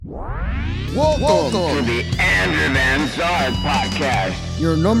Welcome to the Andrew Van Zard Podcast,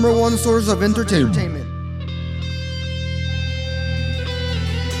 your number one source of entertainment.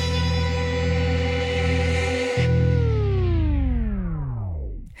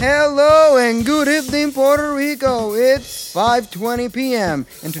 Hello and good evening, Puerto Rico. It's 5:20 p.m.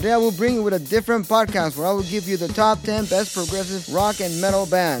 and today I will bring you with a different podcast where I will give you the top 10 best progressive rock and metal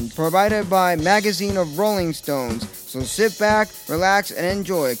bands provided by Magazine of Rolling Stones. So sit back, relax, and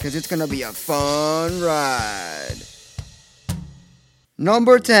enjoy because it's going to be a fun ride.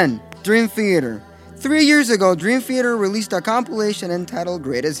 Number 10, Dream Theater. 3 years ago, Dream Theater released a compilation entitled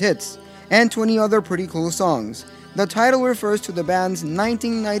Greatest Hits and 20 other pretty cool songs. The title refers to the band's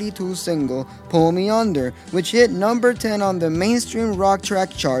 1992 single, Pull Me Under, which hit number 10 on the mainstream rock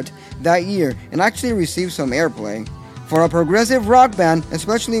track chart that year and actually received some airplay. For a progressive rock band,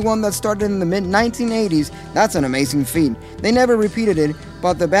 especially one that started in the mid-1980s, that's an amazing feat. They never repeated it,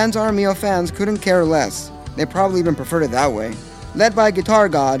 but the band's army of fans couldn't care less. They probably even preferred it that way. Led by guitar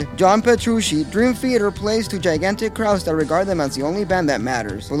god John Petrucci, Dream Theater plays to gigantic crowds that regard them as the only band that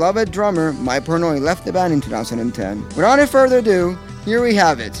matters. Beloved drummer Mike Portnoy left the band in 2010. Without any further ado, here we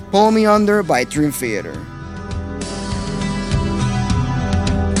have it, Pull Me Under by Dream Theater.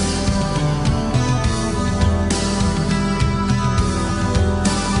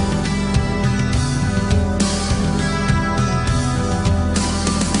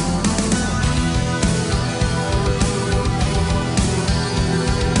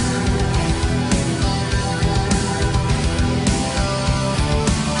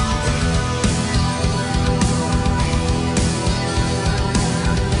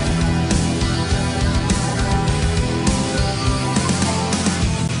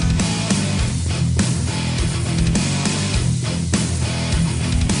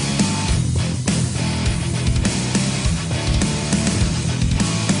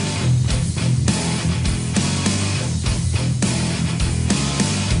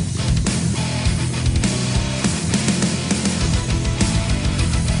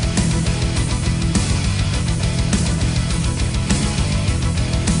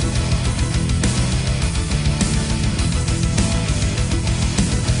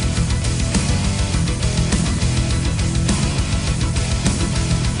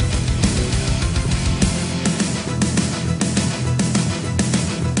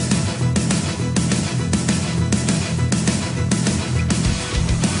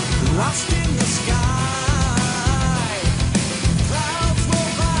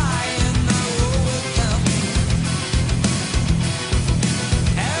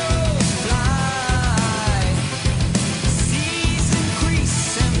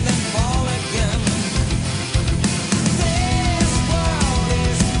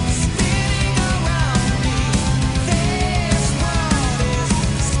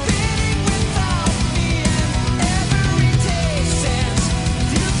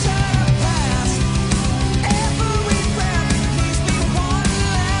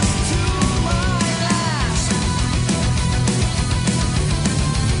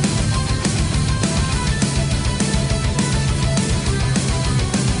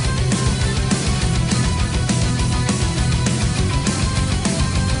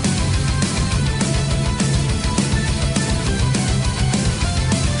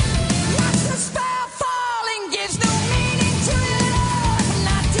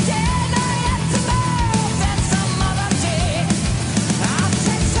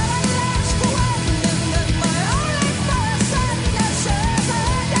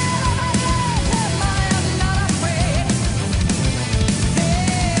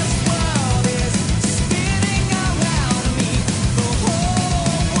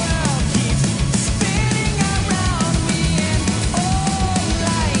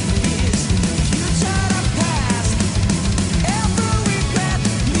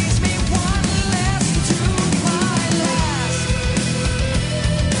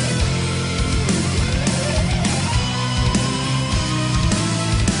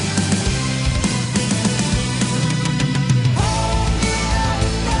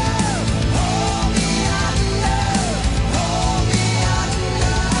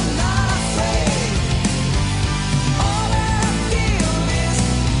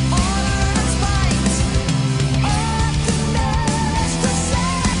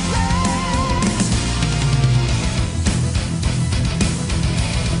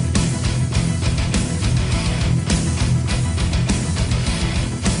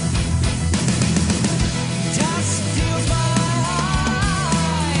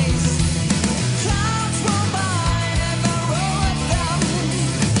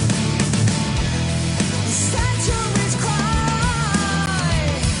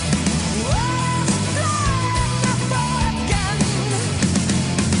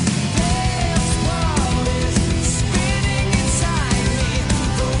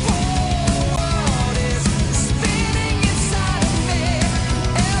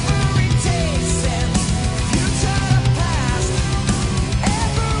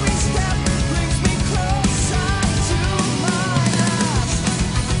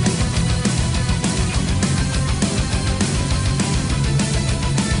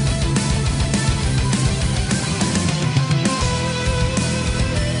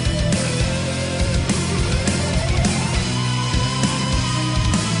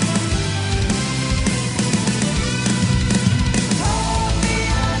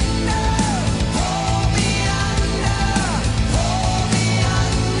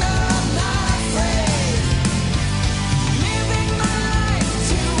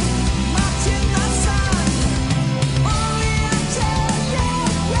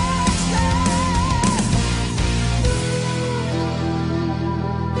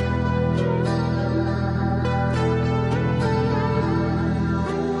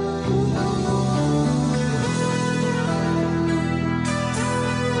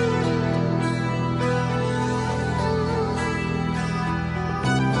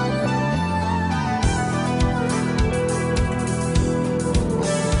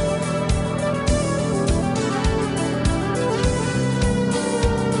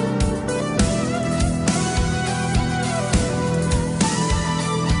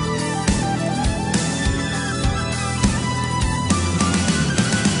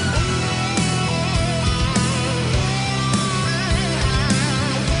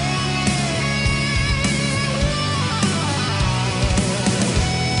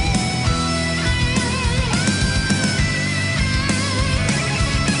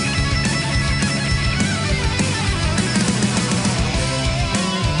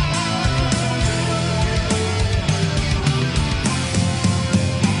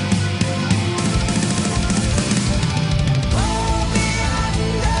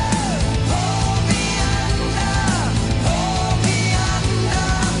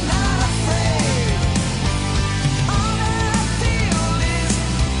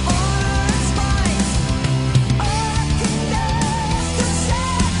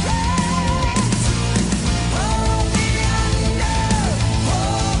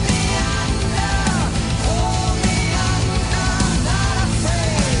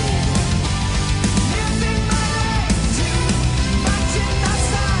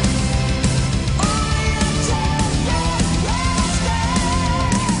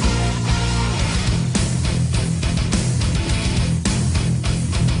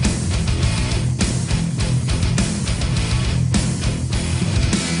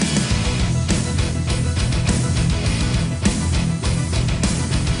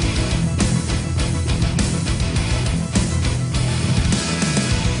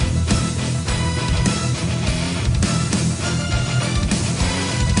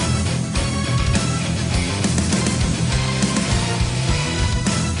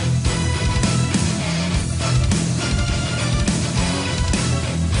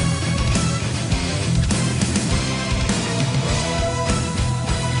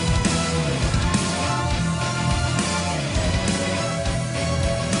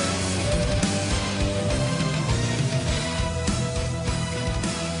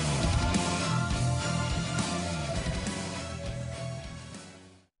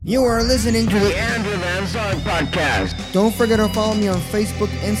 You are listening to The Andrew Van Zog Podcast. Don't forget to follow me on Facebook,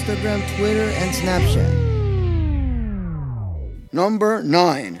 Instagram, Twitter, and Snapchat. Number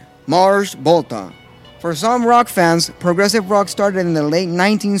 9. Mars Volta. For some rock fans, progressive rock started in the late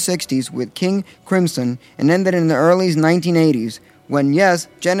 1960s with King Crimson and ended in the early 1980s, when Yes,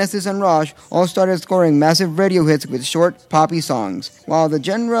 Genesis, and Rush all started scoring massive radio hits with short, poppy songs. While the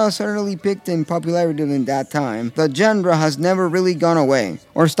genre certainly peaked in popularity in that time, the genre has never really gone away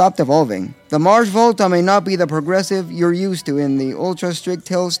or stopped evolving. The Mars Volta may not be the progressive you're used to in the ultra-strict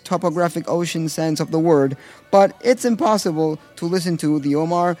hills topographic ocean sense of the word, but it's impossible to listen to the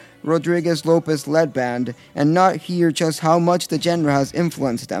Omar Rodriguez Lopez-led band and not hear just how much the genre has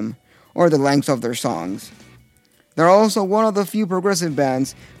influenced them, or the length of their songs. They're also one of the few progressive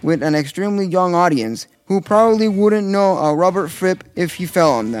bands with an extremely young audience who probably wouldn't know a Robert Fripp if he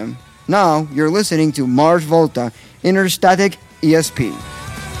fell on them. Now, you're listening to Mars Volta, Interstatic ESP.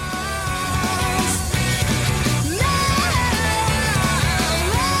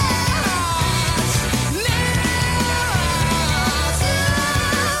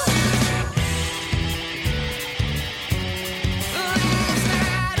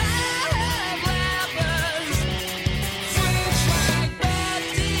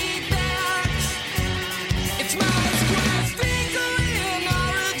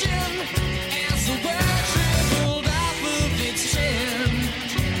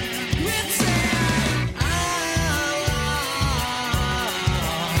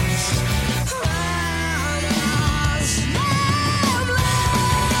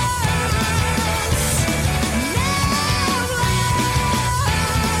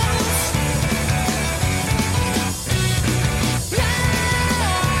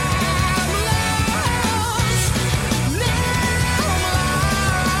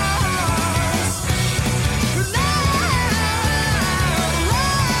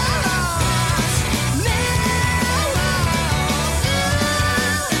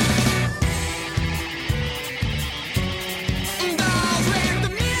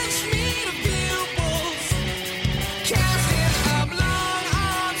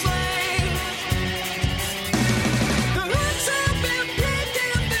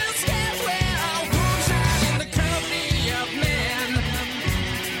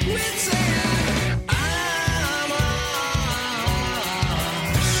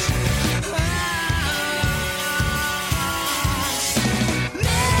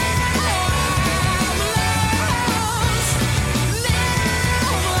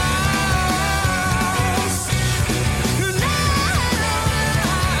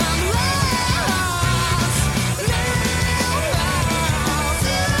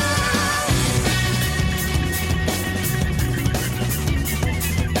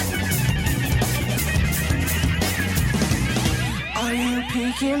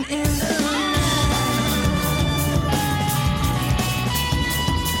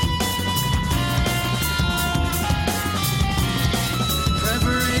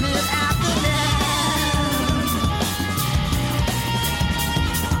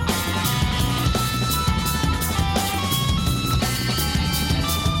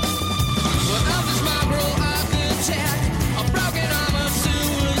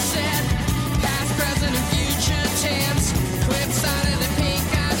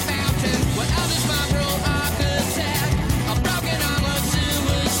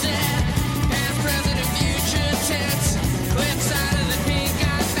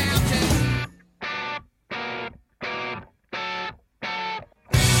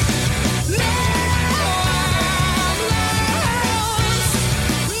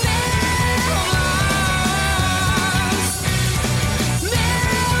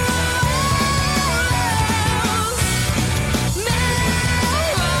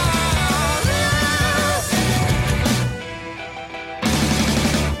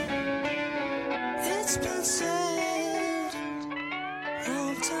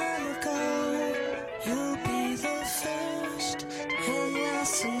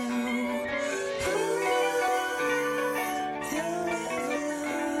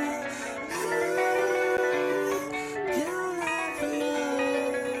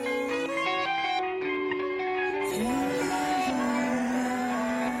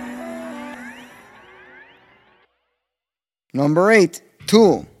 Number 8.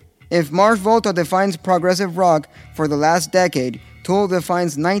 Tool. If Mars Volta defines progressive rock for the last decade, Tool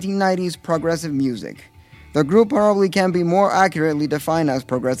defines 1990s progressive music. The group probably can be more accurately defined as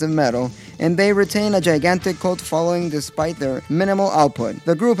progressive metal, and they retain a gigantic cult following despite their minimal output.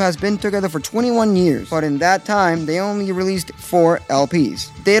 The group has been together for 21 years, but in that time, they only released 4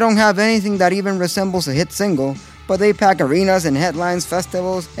 LPs. They don't have anything that even resembles a hit single, but they pack arenas and headlines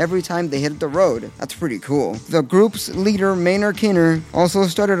festivals every time they hit the road. That's pretty cool. The group's leader, Maynard Keener, also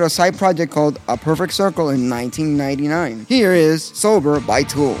started a side project called A Perfect Circle in 1999. Here is Sober by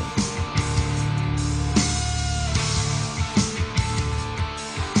Tool.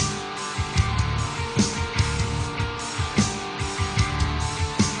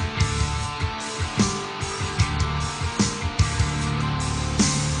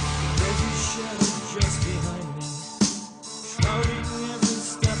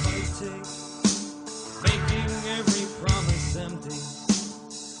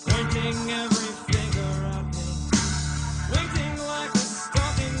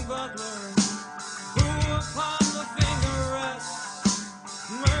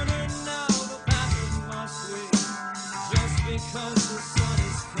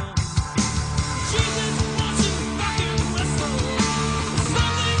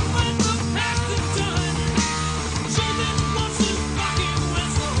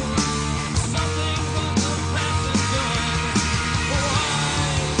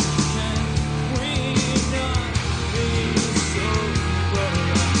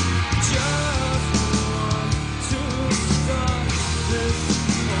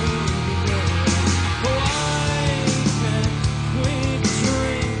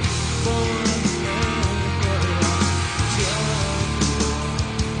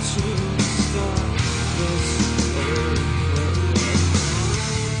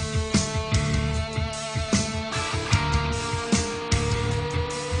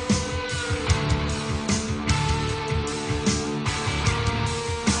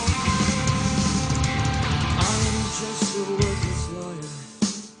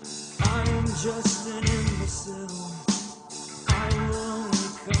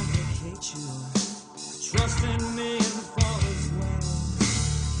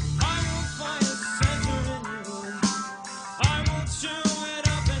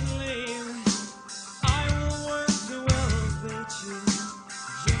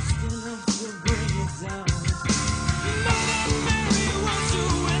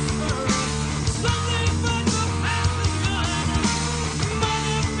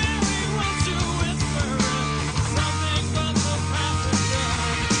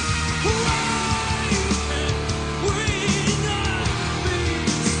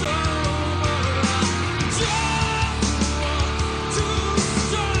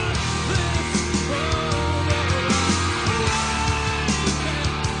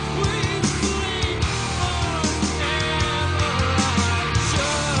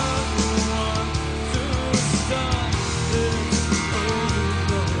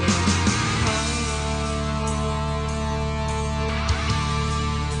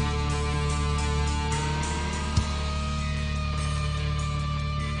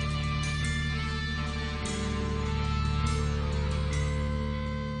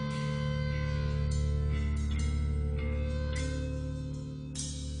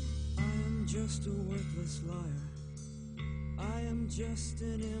 Just a worthless liar. I am just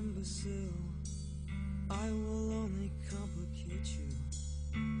an imbecile. I will only complicate you.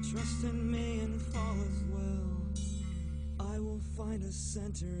 Trust in me and fall as well. I will find a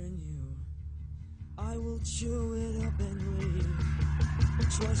center in you. I will chew it up and leave.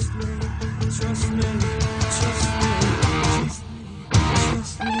 Trust me, trust me, trust me, trust me,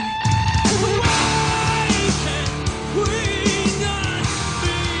 trust me. Why can't we not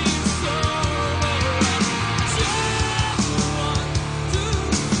be sober? Just want to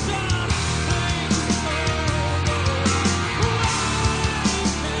stop things over. Why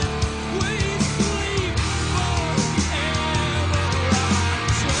can't we sleep forever? I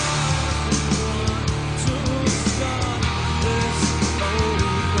just want to start this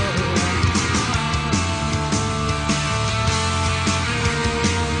over.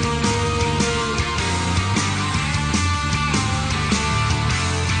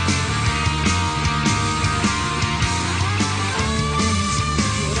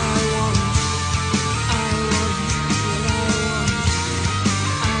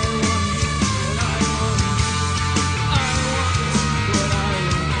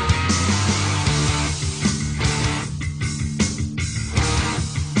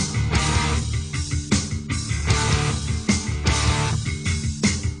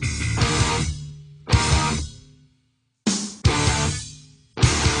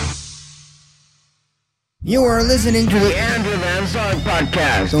 You are listening to The Andrew Van Zon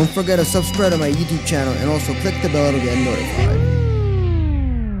Podcast. Don't forget to subscribe to my YouTube channel and also click the bell to get notified.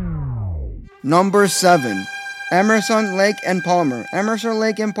 Number 7. Emerson, Lake and Palmer. Emerson,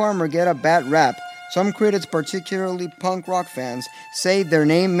 Lake and Palmer get a bad rap, Some critics, particularly punk rock fans, say their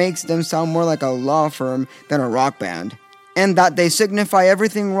name makes them sound more like a law firm than a rock band, and that they signify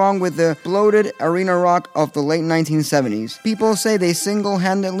everything wrong with the bloated arena rock of the late 1970s. People say they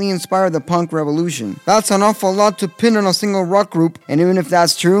single-handedly inspired the punk revolution. That's an awful lot to pin on a single rock group, and even if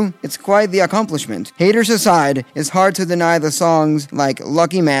that's true, it's quite the accomplishment. Haters aside, it's hard to deny the songs like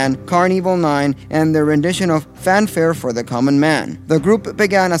Lucky Man, Carnival 9, and their rendition of Fanfare for the Common Man. The group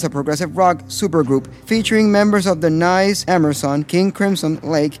began as a progressive rock supergroup featuring members of the Nice, Emerson, King Crimson,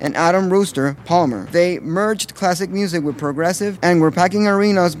 Lake, and Adam Rooster, Palmer. They merged classic music with progressive and were packing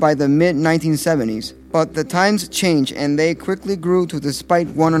arenas by the mid-1970s. But the times changed and they quickly grew to despite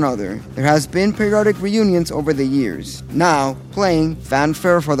one another. There has been periodic reunions over the years. Now, playing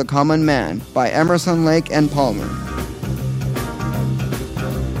Fanfare for the Common Man by Emerson, Lake, and Palmer.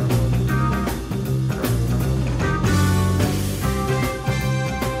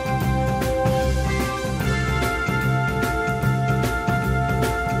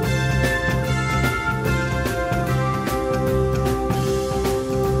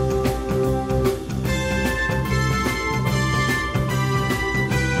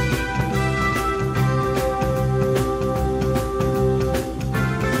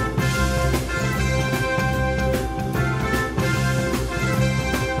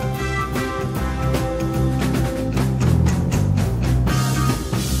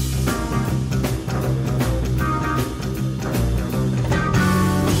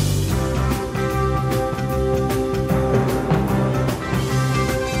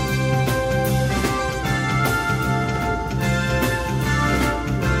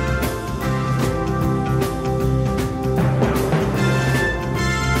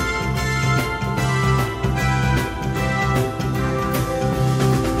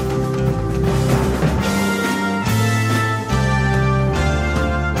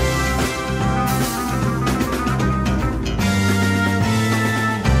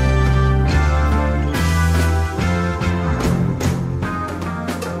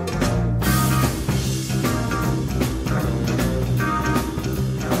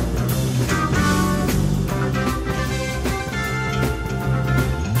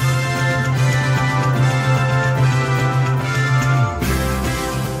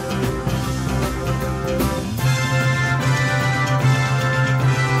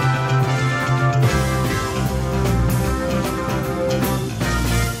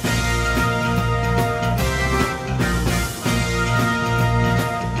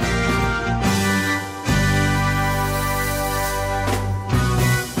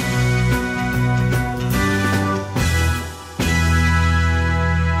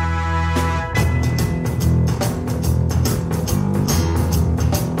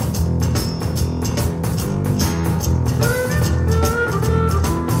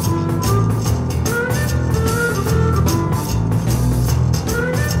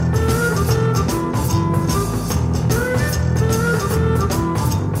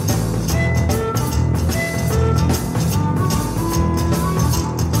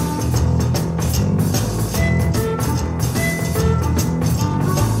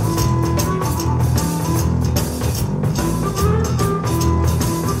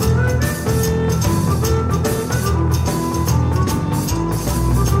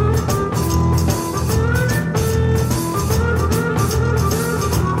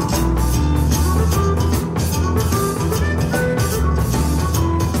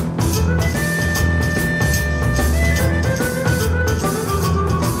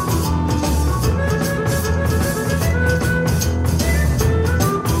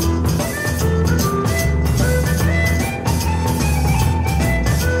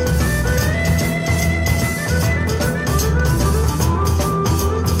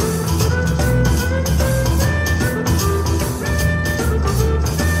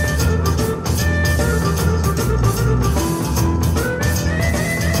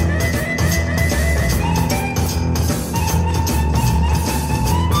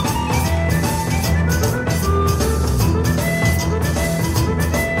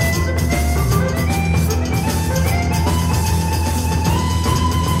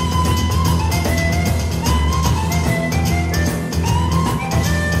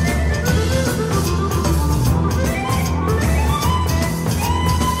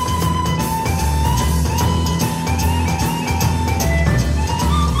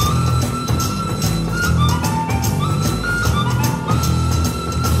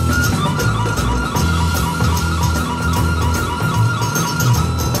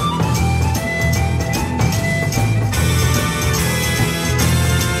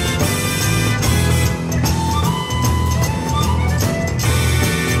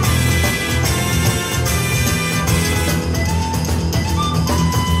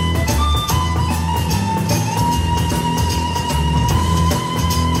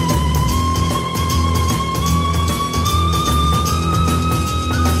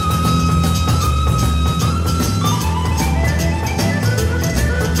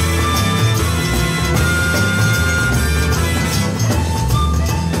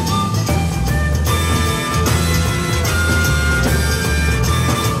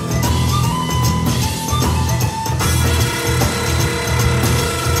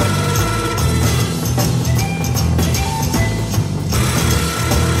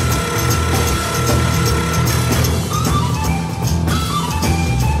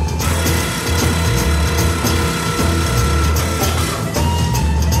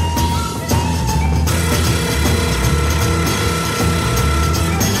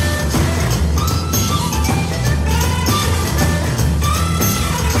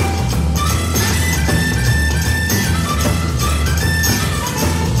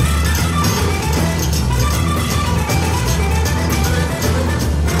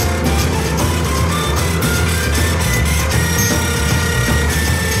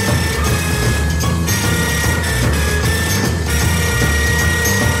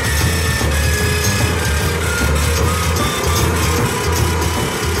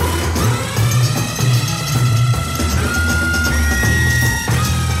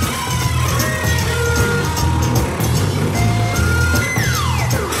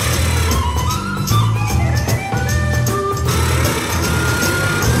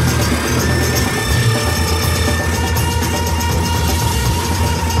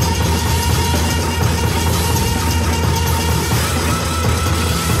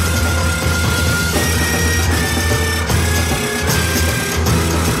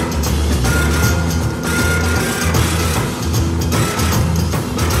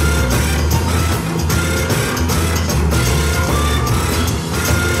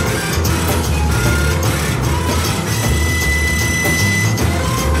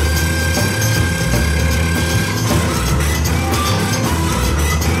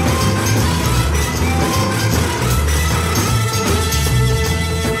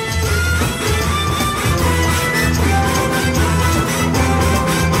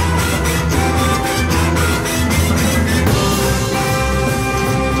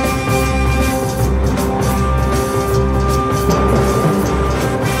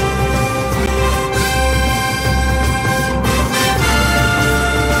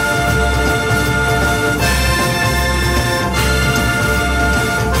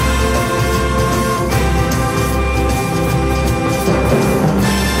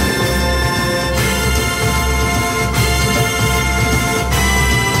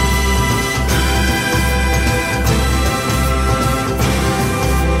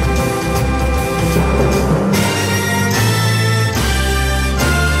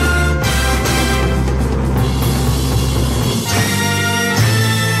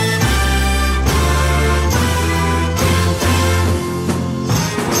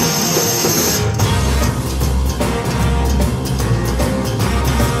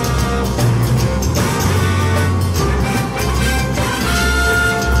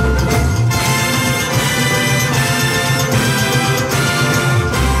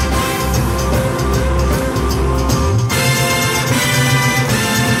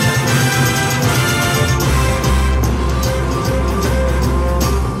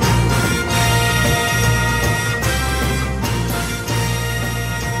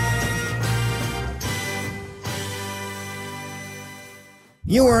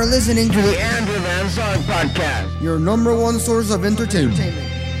 You are listening to The Andrew Van Zant Podcast. your number one source of entertainment.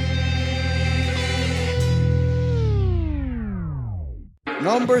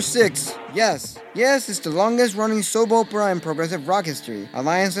 Number 6. Yes. Yes is the longest running soap opera in progressive rock history.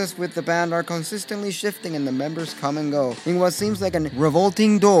 Alliances with the band are consistently shifting and the members come and go in what seems like a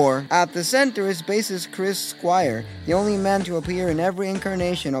revolting door. At the center is bassist Chris Squire, the only man to appear in every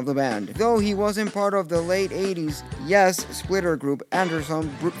incarnation of the band. Though he wasn't part of the late 80s Yes splitter group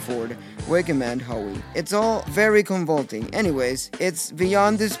Anderson, Brookford, Wakeman and Howie. It's all very convoluting. Anyways, it's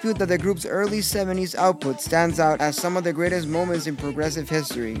beyond dispute that the group's early 70s output stands out as some of the greatest moments in progressive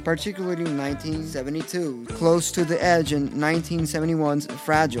history, particularly 1972, Close to the Edge, and 1971's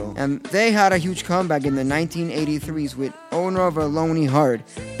Fragile. And they had a huge comeback in the 1983s with Owner of a Lonely Heart,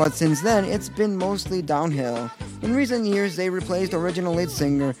 but since then it's been mostly downhill. In recent years, they replaced original lead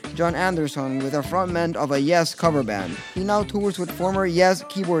singer John Anderson with a frontman of a Yes cover band. He now tours with former Yes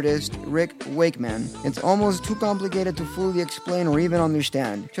keyboardist Rick Wakeman. It's almost too complicated to fully explain or even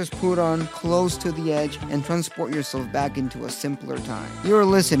understand. Just put on Close to the Edge and transport yourself back into a simpler time. You're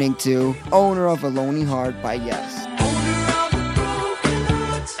listening to Owner of a Lonely Heart by Yes.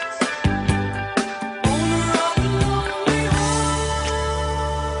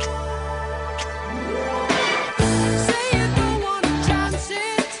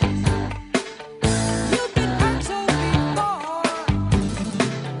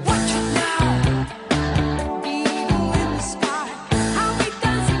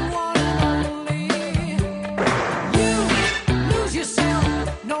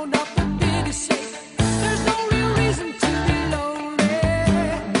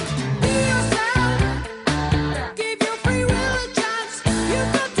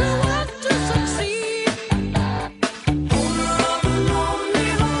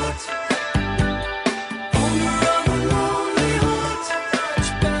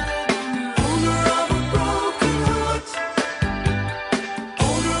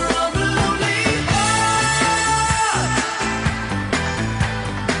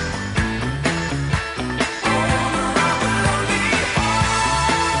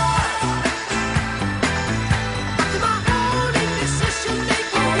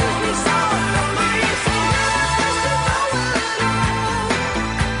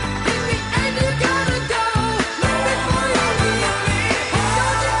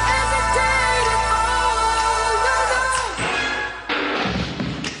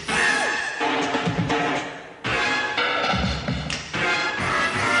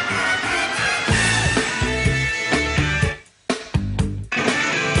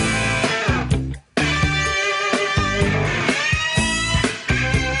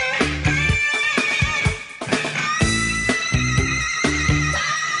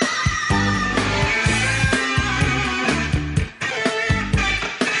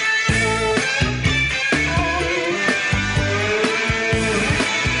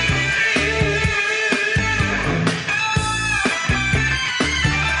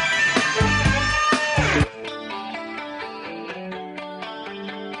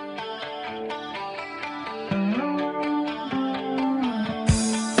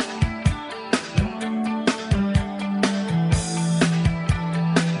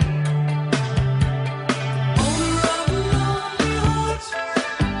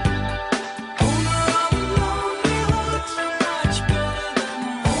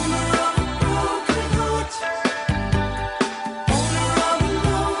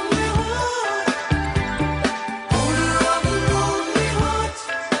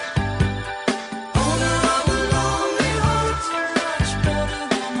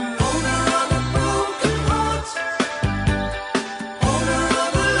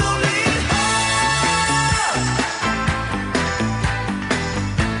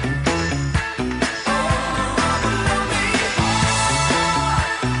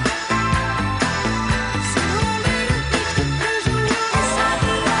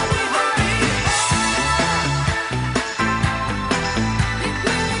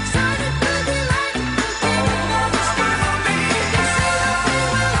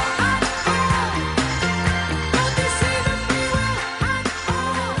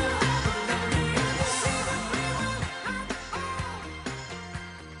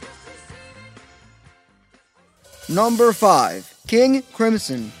 Number 5. King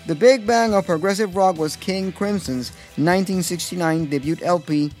Crimson. The big bang of progressive rock was King Crimson's 1969 debut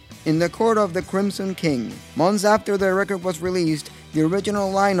LP, In the Court of the Crimson King. Months after the record was released, the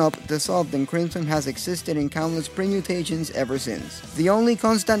original lineup dissolved and Crimson has existed in countless permutations ever since. The only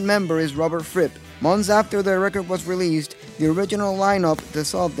constant member is Robert Fripp. Months after the record was released, the original lineup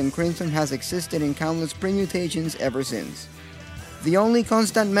dissolved and Crimson has existed in countless permutations ever since. The only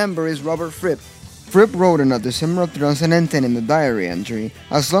constant member is Robert Fripp. Fripp wrote in a December of 2010 in the diary entry,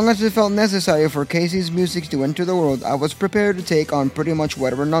 "As long as it felt necessary for Casey's music to enter the world, I was prepared to take on pretty much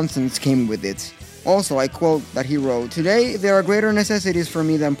whatever nonsense came with it." Also, I quote that he wrote, "Today, there are greater necessities for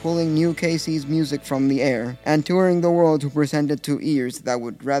me than pulling new Casey's music from the air and touring the world to present it to ears that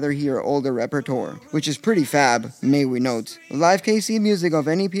would rather hear older repertoire," which is pretty fab, may we note. Live Casey music of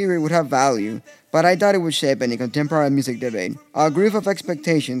any period would have value, but I doubt it would shape any contemporary music debate. A grief of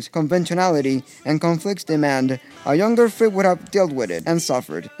expectations, conventionality, and conflicts demand, a younger Fripp would have dealt with it and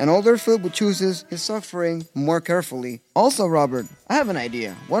suffered. An older Fripp would choose his suffering more carefully. Also, Robert, I have an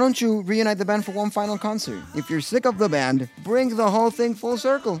idea. Why don't you reunite the band for one final concert? If you're sick of the band, bring the whole thing full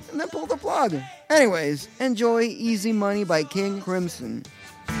circle and then pull the plug. Anyways, enjoy Easy Money by King Crimson.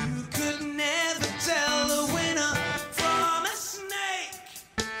 You could never tell a winner from a snake.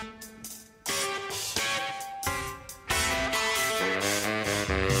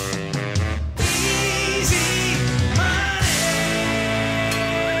 Easy money.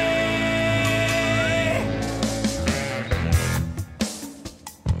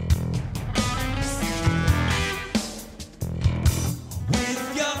 With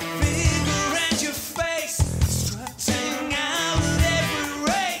your figure and your face strutting out every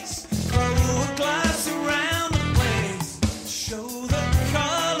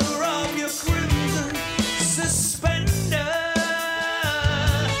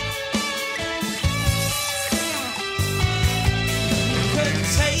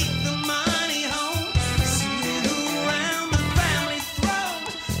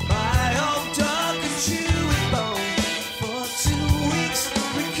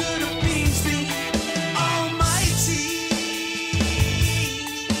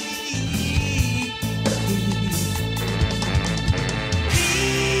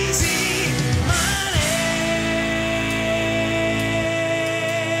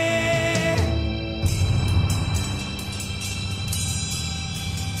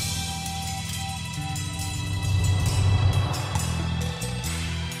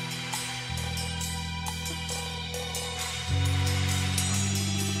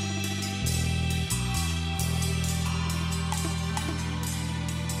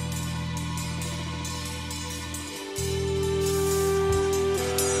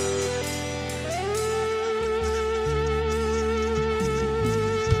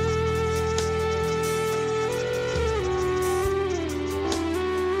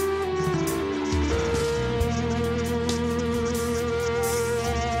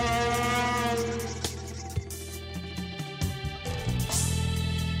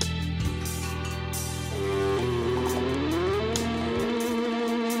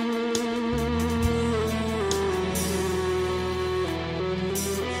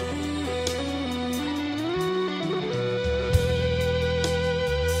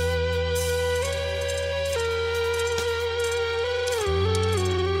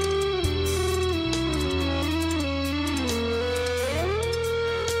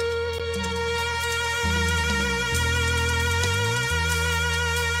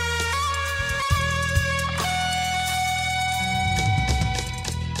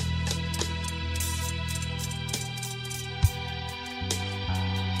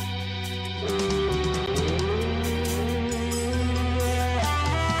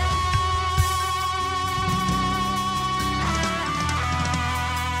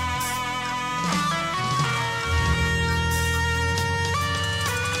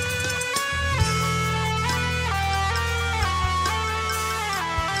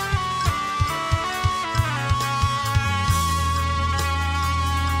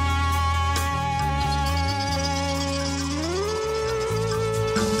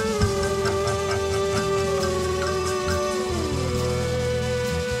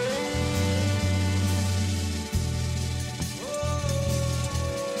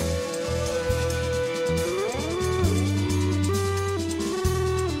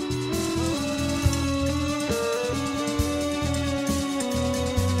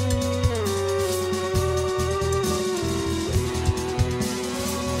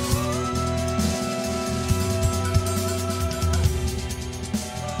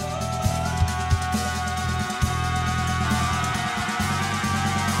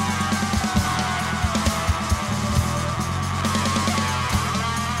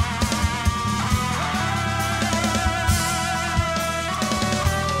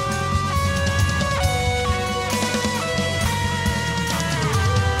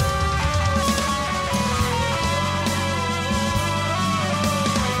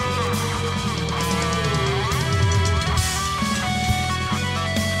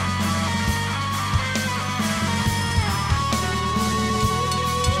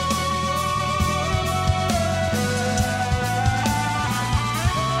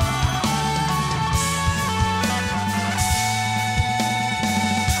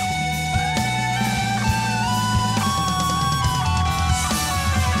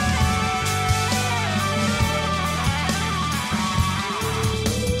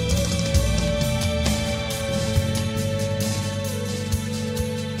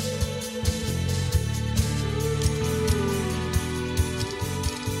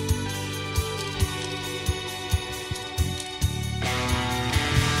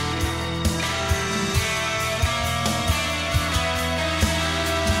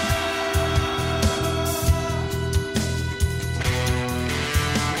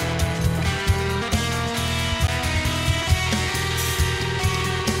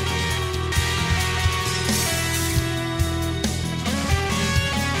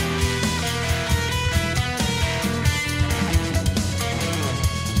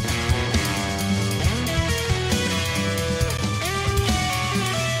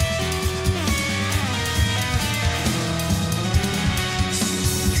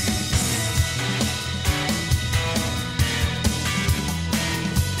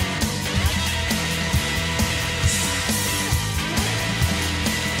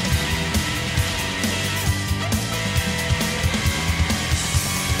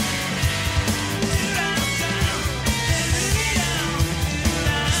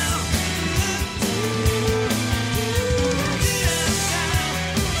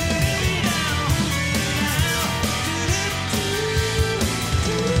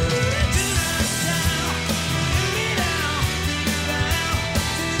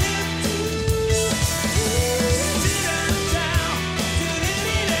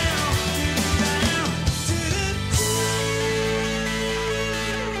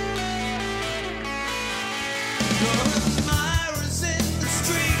Myra's in the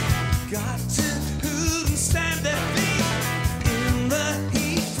street, got to hoot and stamp that beat in the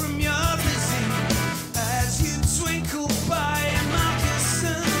heat from your physique as you twinkle by a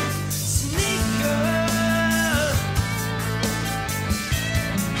moccasin sneaker.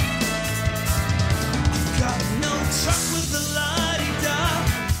 Got no truck with the la-di-da,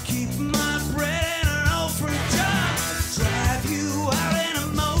 keep my bread in an old fruit jar, drive you out in a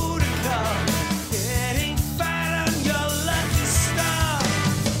motor car, getting fat on your lucky star.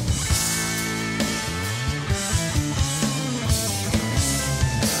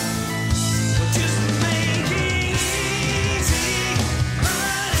 We're just making easy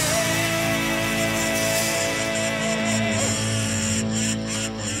money.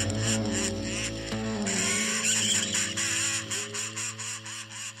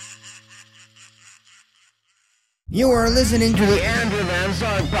 You are listening to The the. Andrew Van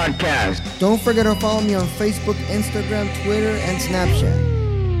Zant Podcast. Don't forget to follow me on Facebook, Instagram, Twitter, and Snapchat.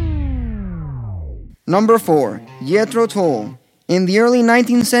 Number 4. Jethro Tull. In the early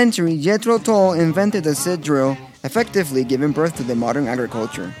 19th century, Jethro Tull invented the seed drill, effectively giving birth to the modern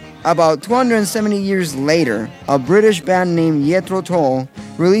agriculture. About 270 years later, a British band named Jethro Tull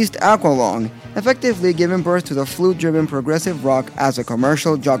released Aqualung, effectively giving birth to the flute-driven progressive rock as a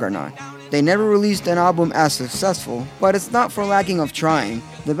commercial juggernaut. They never released an album as successful, but it's not for lacking of trying.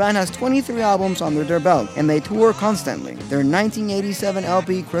 The band has 23 albums under their belt, and they tour constantly. Their 1987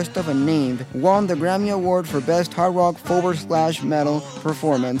 LP, Christoph Unnamed, won the Grammy Award for Best Hard Rock / Metal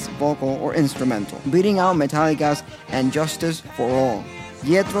Performance, Vocal or Instrumental, beating out Metallica's And Justice for All.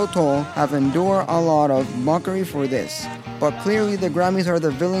 Jethro Tull have endured a lot of mockery for this, but clearly the Grammys are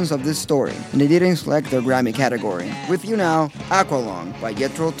the villains of this story, and they didn't select their Grammy category. With you now, Aqualung by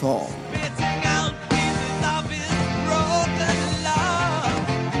Jethro Tull. Spitting out pieces of his broken love.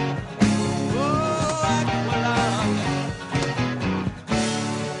 Oh, Aqualung.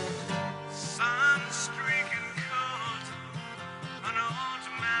 Sun-streaking cold, an old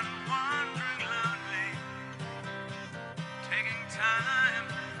man wandering lonely, taking time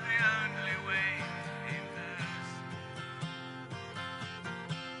the only way he knows.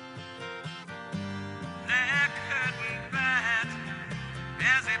 Their curtain bad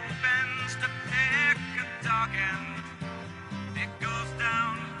as it bends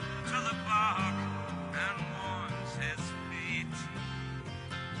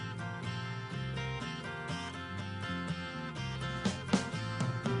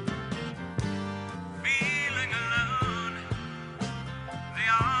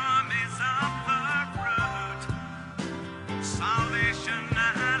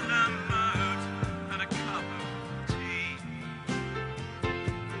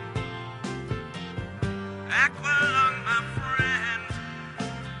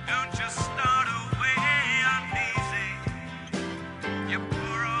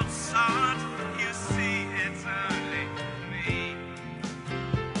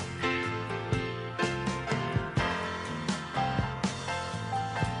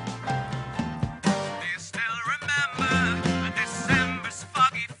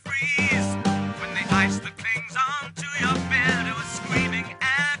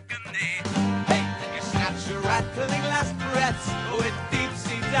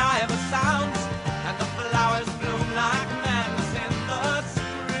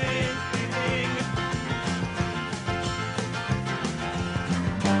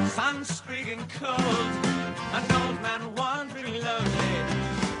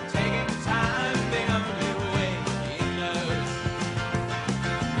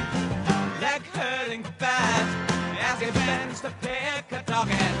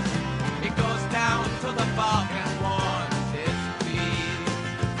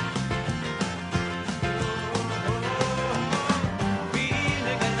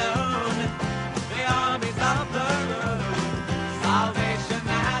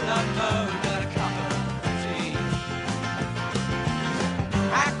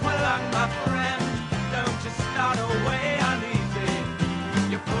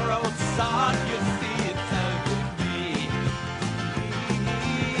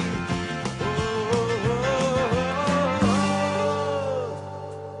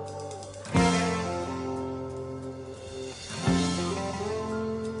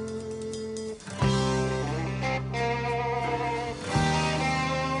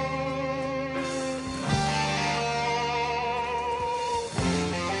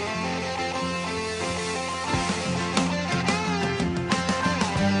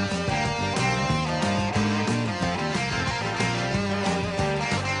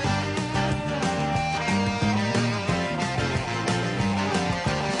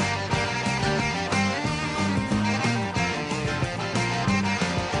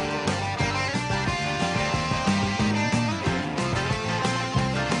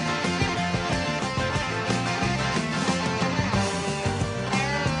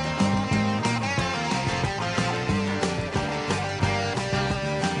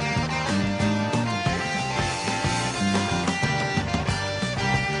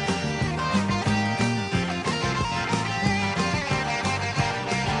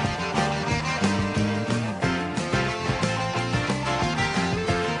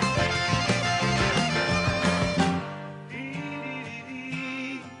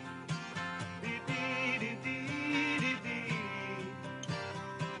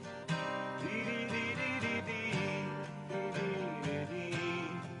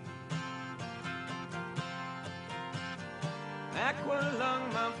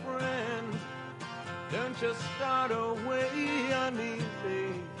start away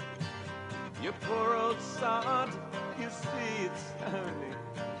uneasy. You poor old sod, you see it's only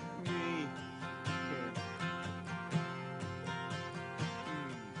me.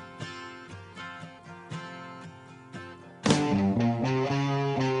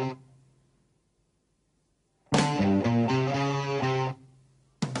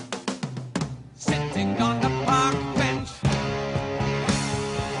 Sitting on the park bench,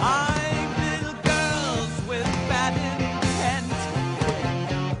 eyeing little girls with bad intent.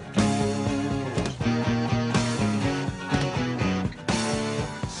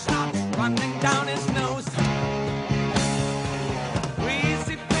 Snot running down his nose,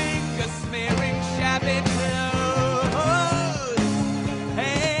 greasy fingers smearing shabby clothes.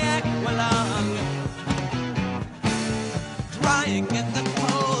 Hey, Aqualung, drying in the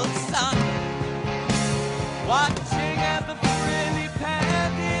cold sun, watching as the frilly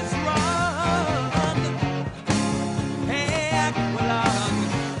panties run. Hey, Aqualung,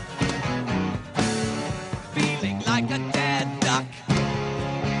 feeling like a dead duck,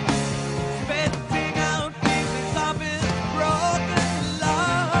 spitting out pieces of his broken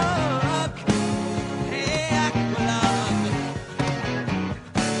luck. Hey, Aqualung.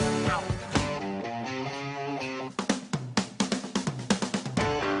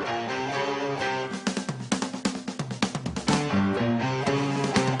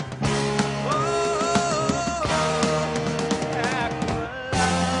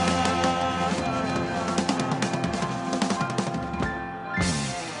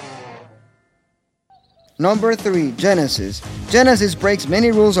 Number 3, Genesis. Genesis breaks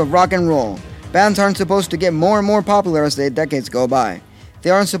many rules of rock and roll. Bands aren't supposed to get more and more popular as the decades go by. They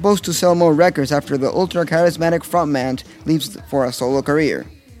aren't supposed to sell more records after the ultra-charismatic frontman leaves for a solo career.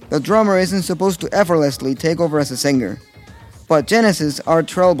 The drummer isn't supposed to effortlessly take over as a singer. But Genesis are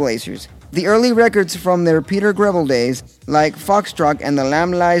trailblazers. The early records from their Peter Greville days, like Foxtrot and The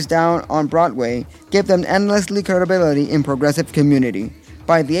Lamb Lies Down on Broadway, gave them endlessly credibility in progressive community.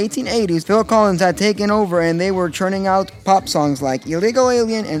 By the 1880s, Phil Collins had taken over and they were churning out pop songs like Illegal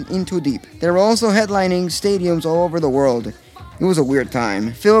Alien and In Too Deep. They were also headlining stadiums all over the world. It was a weird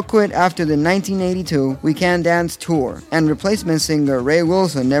time. Phil quit after the 1982 We Can Dance tour, and replacement singer Ray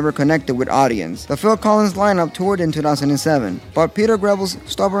Wilson never connected with audience. The Phil Collins lineup toured in 2007, but Peter Greville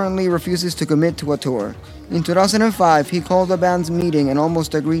stubbornly refuses to commit to a tour. In 2005, he called the band's meeting and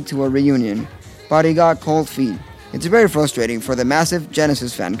almost agreed to a reunion, but he got cold feet. It's very frustrating for the massive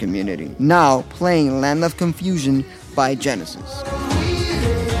Genesis fan community. Now playing Land of Confusion by Genesis.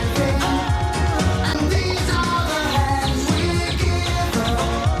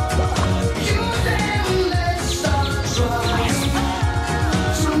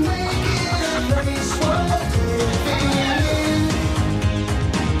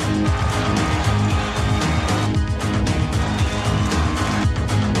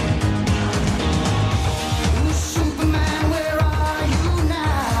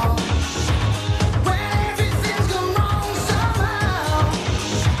 Everything's gone wrong somehow.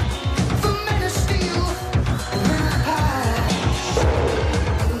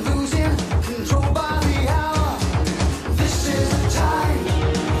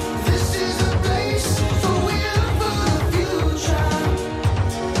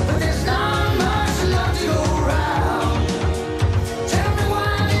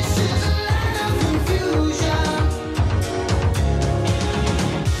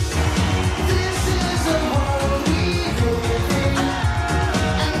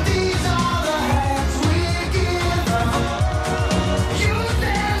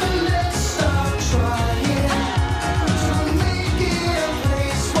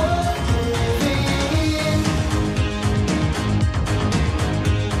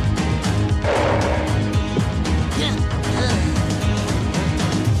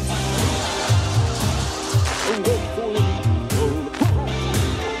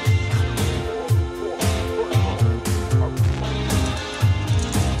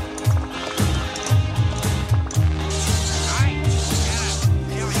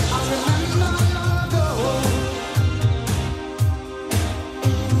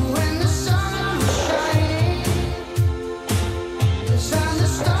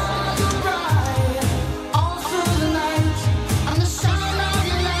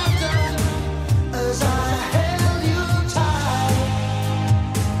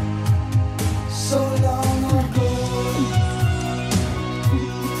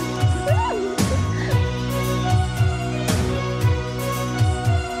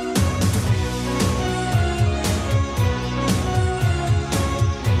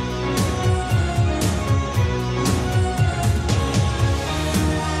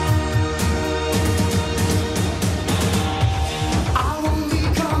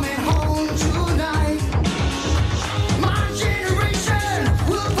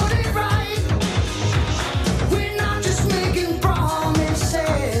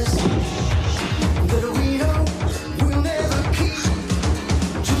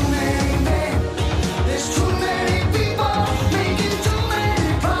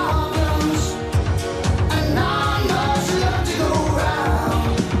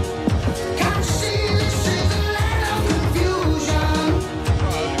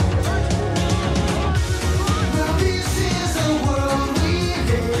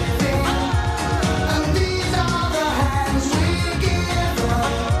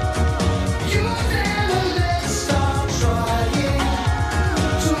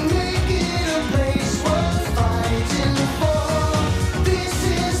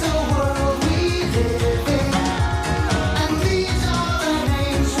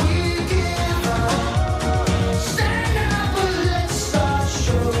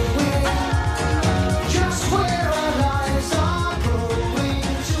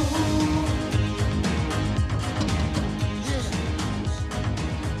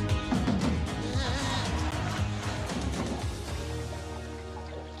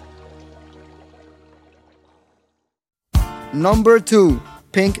 Number 2,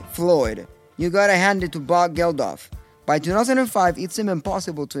 Pink Floyd. You gotta hand it to Bob Geldof. By 2005, it seemed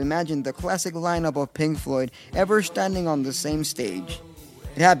impossible to imagine the classic lineup of Pink Floyd ever standing on the same stage.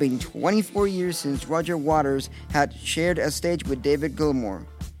 It had been 24 years since Roger Waters had shared a stage with David Gilmour.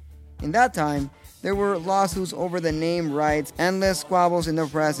 In that time, there were lawsuits over the name rights, endless squabbles in the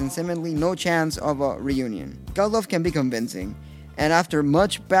press, and seemingly no chance of a reunion. Geldof can be convincing, and after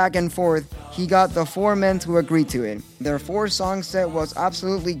much back and forth, he got the 4 men to agree to it. Their 4-song set was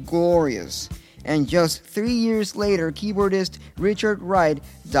absolutely glorious, and just 3 years later, keyboardist Richard Wright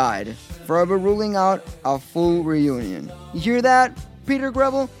died, forever ruling out a full reunion. You hear that, Peter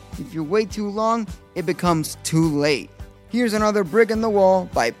Greville? If you wait too long, it becomes too late. Here's another brick in the wall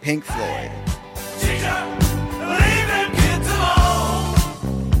by Pink Floyd. Teacher, leave them kids alone.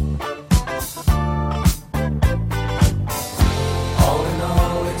 All in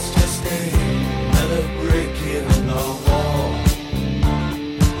all, it's just another brick in the wall.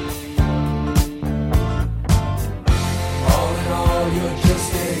 All in all, you're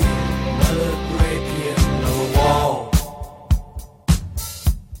just another brick in the wall.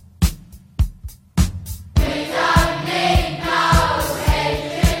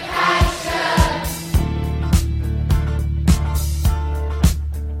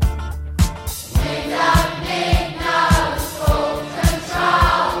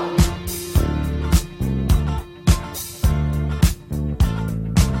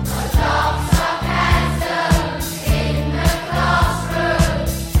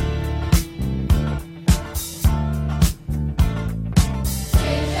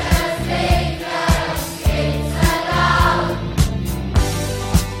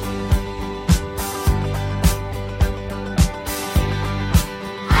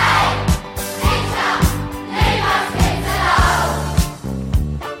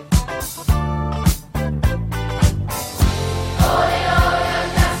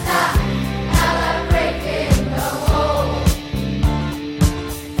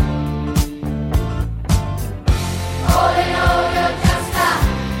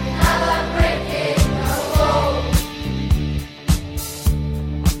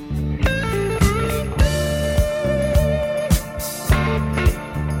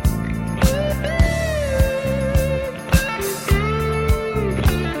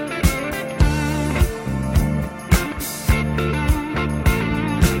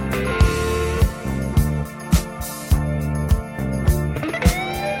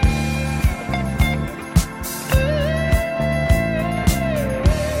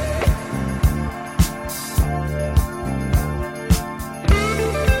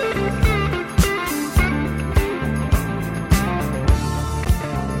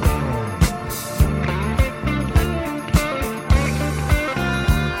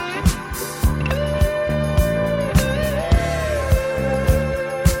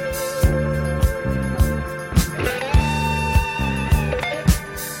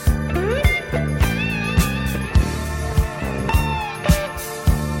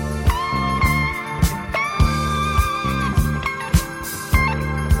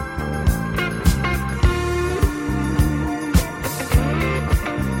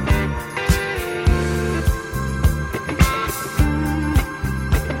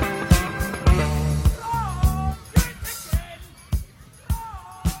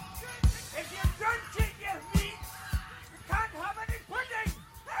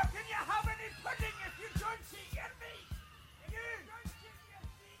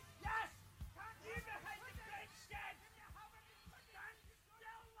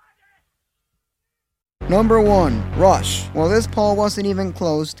 Number 1, Rush. Well, this poll wasn't even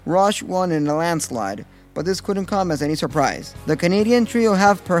close. Rush won in a landslide, but this couldn't come as any surprise. The Canadian trio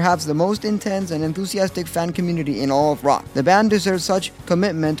have perhaps the most intense and enthusiastic fan community in all of rock. The band deserves such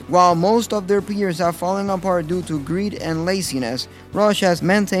commitment. While most of their peers have fallen apart due to greed and laziness, Rush has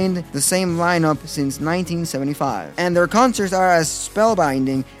maintained the same lineup since 1975, and their concerts are as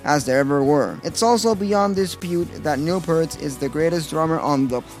spellbinding as they ever were. It's also beyond dispute that Neil Peart is the greatest drummer on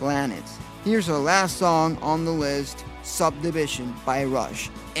the planet. Here's our last song on the list, Subdivision by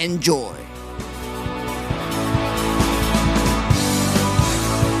Rush. Enjoy!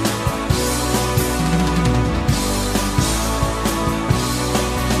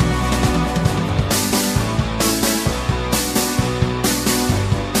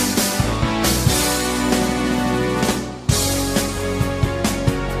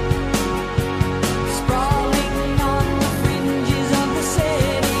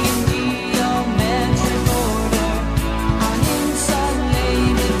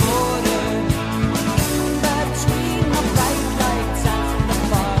 Border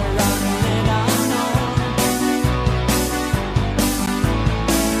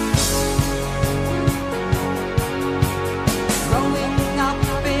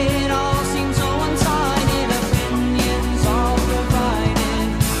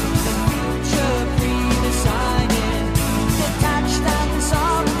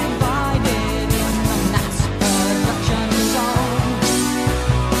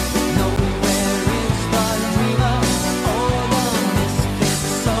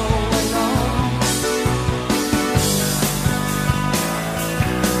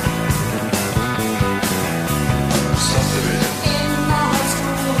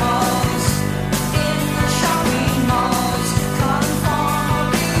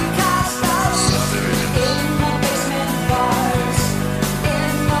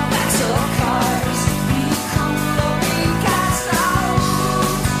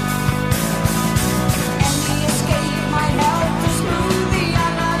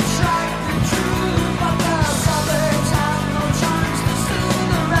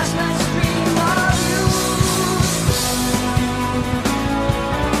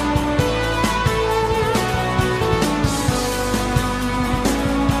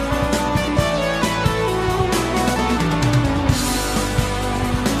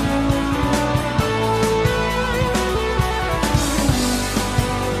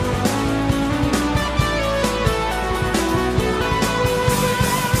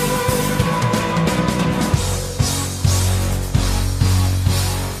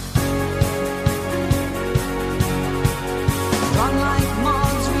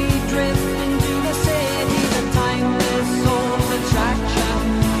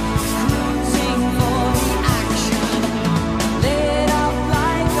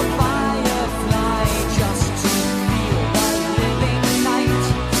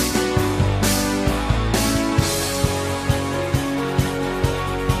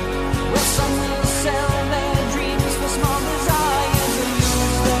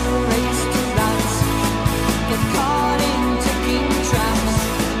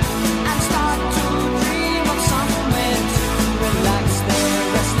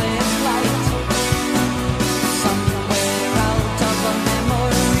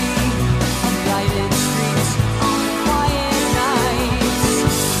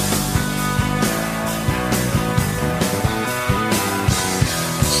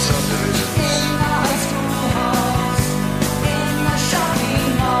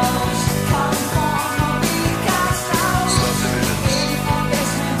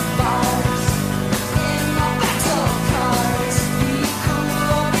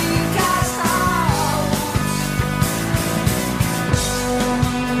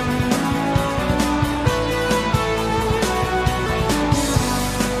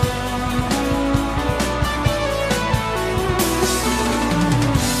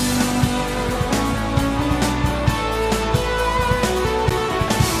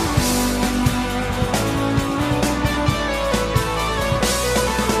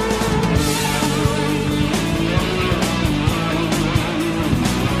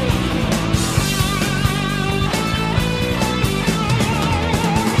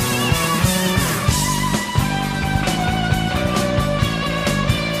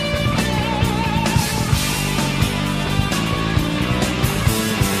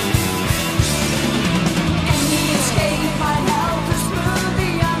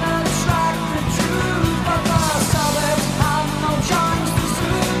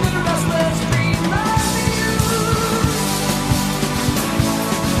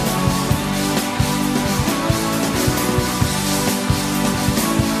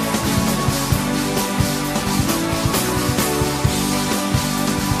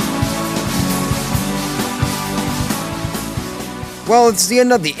Well, it's the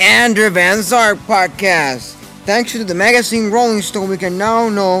end of the Andrew Van Zark podcast. Thanks to the magazine Rolling Stone, we can now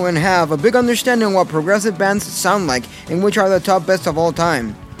know and have a big understanding what progressive bands sound like and which are the top best of all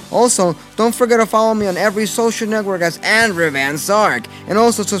time. Also, don't forget to follow me on every social network as Andrew Van Zark, and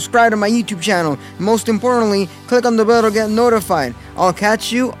also subscribe to my YouTube channel. Most importantly, click on the bell to get notified. I'll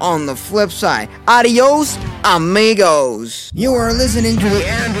catch you on the flip side. Adios, amigos. You are listening to The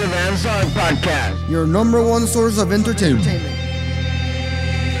Andrew Van Zark Podcast. your number one source of entertainment.